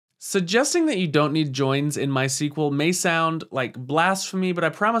Suggesting that you don't need joins in MySQL may sound like blasphemy, but I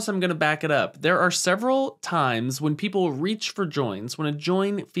promise I'm going to back it up. There are several times when people reach for joins, when a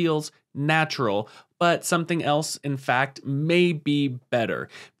join feels natural, but something else, in fact, may be better.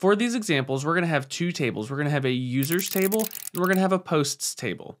 For these examples, we're going to have two tables. We're going to have a users table, and we're going to have a posts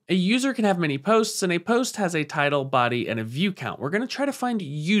table. A user can have many posts, and a post has a title, body, and a view count. We're going to try to find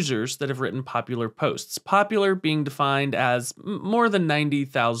users that have written popular posts. Popular being defined as more than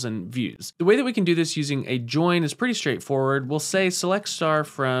 90,000 views. The way that we can do this using a join is pretty straightforward. We'll say select star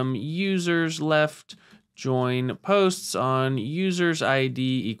from users left join posts on users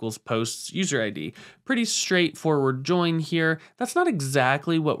ID equals posts user ID. Pretty straightforward join here. That's not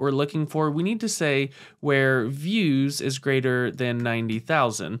exactly what we're looking for. We need to say where views is greater than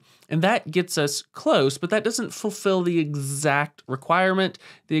 90,000. And that gets us close, but that doesn't fulfill the exact requirement.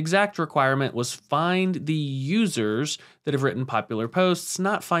 The exact requirement was find the users that have written popular posts,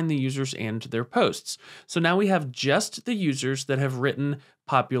 not find the users and their posts. So now we have just the users that have written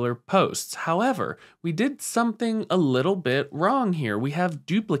popular posts. However, we did something a little bit wrong here. We have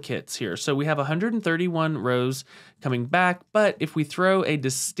duplicates here. So we have 131 rows coming back, but if we throw a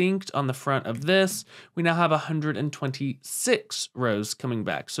distinct on the front of this, we now have 126 rows coming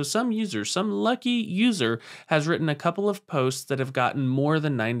back. So some user, some lucky user has written a couple of posts that have gotten more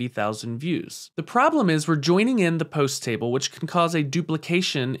than 90,000 views. The problem is we're joining in the posts table, which can cause a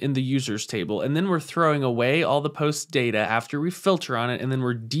duplication in the users table, and then we're throwing away all the post data after we filter on it, and then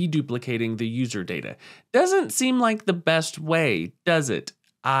we're deduplicating the user data. Doesn't seem like the best way, does it?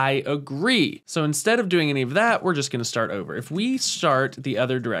 I agree. So instead of doing any of that, we're just going to start over. If we start the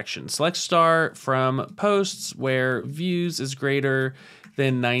other direction, select star from posts where views is greater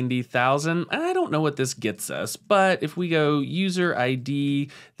than 90,000. I don't know what this gets us, but if we go user ID,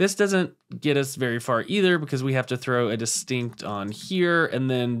 this doesn't get us very far either because we have to throw a distinct on here and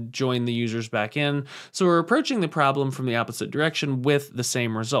then join the users back in. So we're approaching the problem from the opposite direction with the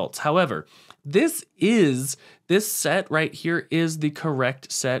same results. However, this set right here is the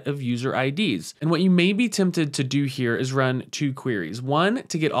correct set of user IDs. And what you may be tempted to do here is run two queries. One,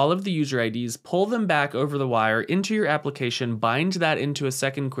 to get all of the user IDs, pull them back over the wire into your application, bind that into a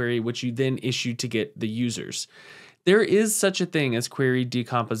second query, which you then issue to get the users. There is such a thing as query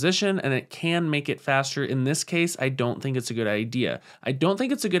decomposition, and it can make it faster. In this case, I don't think it's a good idea. I don't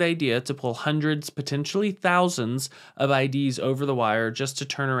think it's a good idea to pull hundreds, potentially thousands of IDs over the wire just to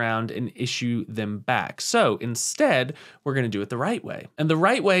turn around and issue them back. So instead, we're going to do it the right way. And the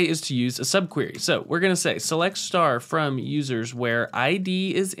right way is to use a subquery. So we're going to say select star from users where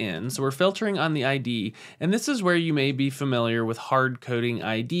ID is in. So we're filtering on the ID, and this is where you may be familiar with hard coding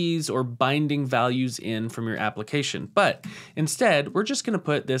IDs or binding values in from your application. But instead, we're just going to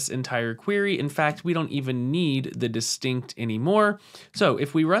put this entire query. In fact, we don't even need the distinct anymore. So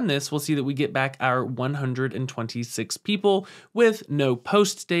if we run this, we'll see that we get back our 126 people with no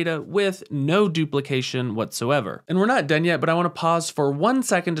post data, with no duplication whatsoever. And we're not done yet, but I want to pause for 1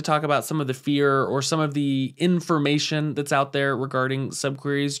 second to talk about some of the fear or some of the information that's out there regarding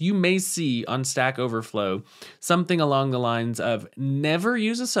subqueries. You may see on Stack Overflow something along the lines of never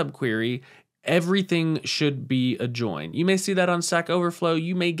use a subquery. Everything should be a join. You may see that on Stack Overflow.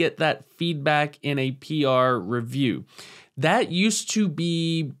 You may get that feedback in a PR review. That used to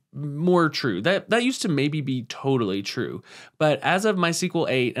be more true. That used to maybe be totally true. But as of MySQL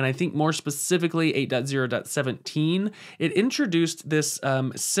 8, and I think more specifically 8.0.17, it introduced this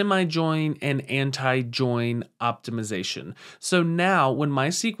semi-join and anti-join optimization. So now when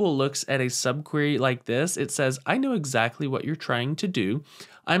MySQL looks at a subquery like this, it says, I know exactly what you're trying to do.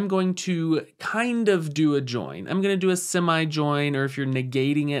 I'm going to kind of do a join. I'm going to do a semi-join, or if you're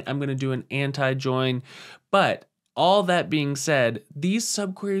negating it, I'm going to do an anti-join. But all that being said, these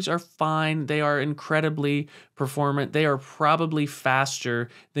subqueries are fine. They are incredibly performant. They are probably faster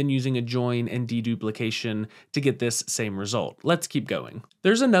than using a join and deduplication to get this same result. Let's keep going.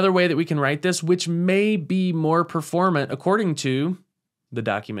 There's another way that we can write this, which may be more performant according to the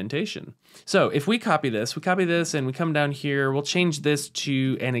documentation. So if we copy this and we come down here, we'll change this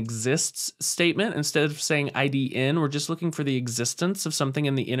to an exists statement. Instead of saying ID in, we're just looking for the existence of something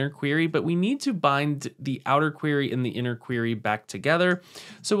in the inner query, but we need to bind the outer query and the inner query back together.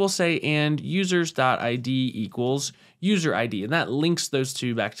 So we'll say and users.id equals user ID, and that links those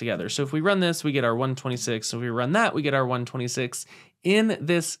two back together. So if we run this, we get our 126. So if we run that, we get our 126. In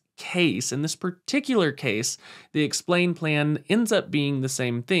this case, in this particular case, the explain plan ends up being the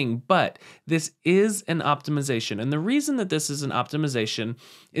same thing, but this is an optimization. And the reason that this is an optimization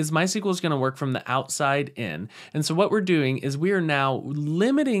is MySQL is going to work from the outside in. And so what we're doing is we are now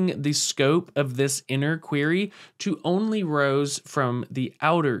limiting the scope of this inner query to only rows from the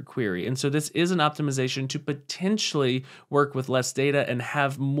outer query. And so this is an optimization to potentially work with less data and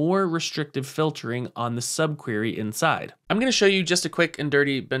have more restrictive filtering on the subquery inside. I'm going to show you just a quick and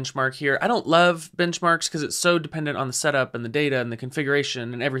dirty benchmark here. I don't love benchmarks because it's so dependent on the setup and the data and the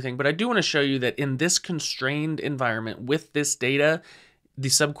configuration and everything, but I do want to show you that in this constrained environment with this data, the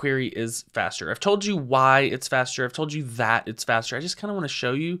subquery is faster. I've told you why it's faster. I've told you that it's faster. I just kind of want to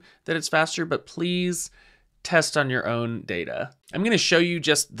show you that it's faster, but please test on your own data. I'm going to show you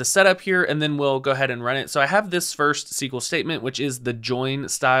just the setup here and then we'll go ahead and run it. So I have this first SQL statement, which is the join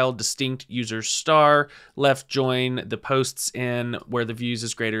style distinct user star, left join the posts in where the views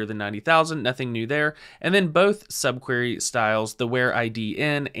is greater than 90,000, nothing new there. And then both subquery styles, the where ID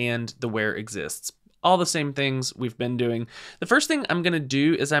in and the where exists. All the same things we've been doing. The first thing I'm going to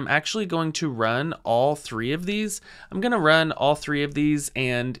do is I'm actually going to run all three of these. I'm going to run all three of these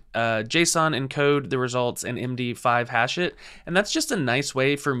and JSON encode the results and MD5 hash it. And that's just a nice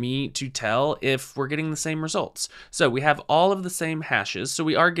way for me to tell if we're getting the same results. So we have all of the same hashes. So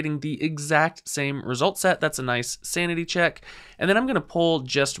we are getting the exact same result set. That's a nice sanity check. And then I'm going to pull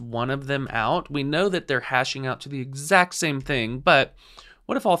just one of them out. We know that they're hashing out to the exact same thing, but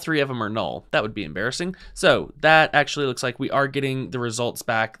what if all three of them are null? That would be embarrassing. So that actually looks like we are getting the results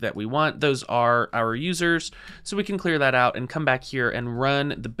back that we want. Those are our users. So we can clear that out and come back here and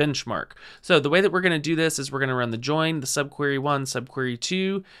run the benchmark. So the way that we're going to do this is we're going to run the join, the subquery 1, subquery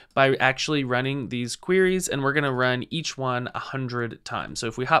 2 by actually running these queries, and we're going to run each one 100 times. So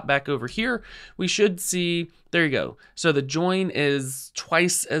if we hop back over here, we should see, there you go. So the join is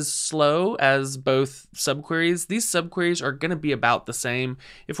twice as slow as both subqueries. These subqueries are going to be about the same.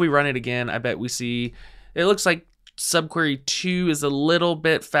 If we run it again, I bet we see, it looks like subquery 2 is a little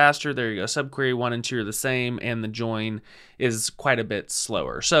bit faster. There you go. Subquery 1 and 2 are the same, and the join is quite a bit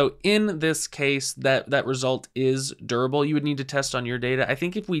slower. So in this case, that result is durable. You would need to test on your data. I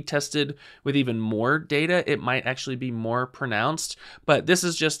think if we tested with even more data, it might actually be more pronounced, but this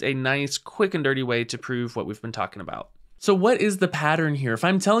is just a nice, quick and dirty way to prove what we've been talking about. So what is the pattern here? If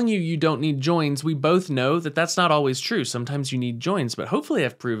I'm telling you you don't need joins, we both know that that's not always true. Sometimes you need joins, but hopefully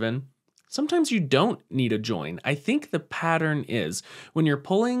I've proven sometimes you don't need a join. I think the pattern is when you're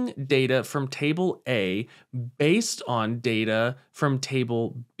pulling data from table A based on data from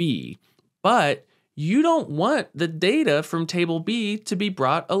table B, but you don't want the data from table B to be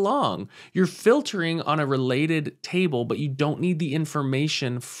brought along. You're filtering on a related table, but you don't need the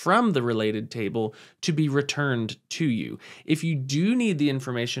information from the related table to be returned to you. If you do need the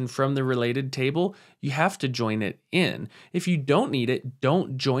information from the related table, you have to join it in. If you don't need it,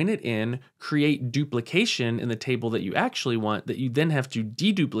 don't join it in, create duplication in the table that you actually want that you then have to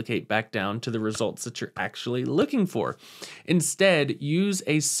deduplicate back down to the results that you're actually looking for. Instead, use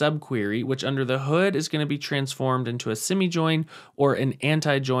a subquery, which under the hood is going to be transformed into a semi-join or an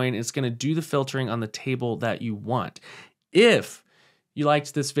anti-join. It's going to do the filtering on the table that you want. If you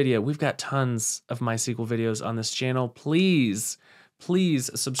liked this video, we've got tons of MySQL videos on this channel. Please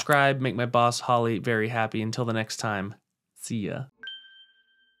subscribe, make my boss Holly very happy. Until the next time, see ya.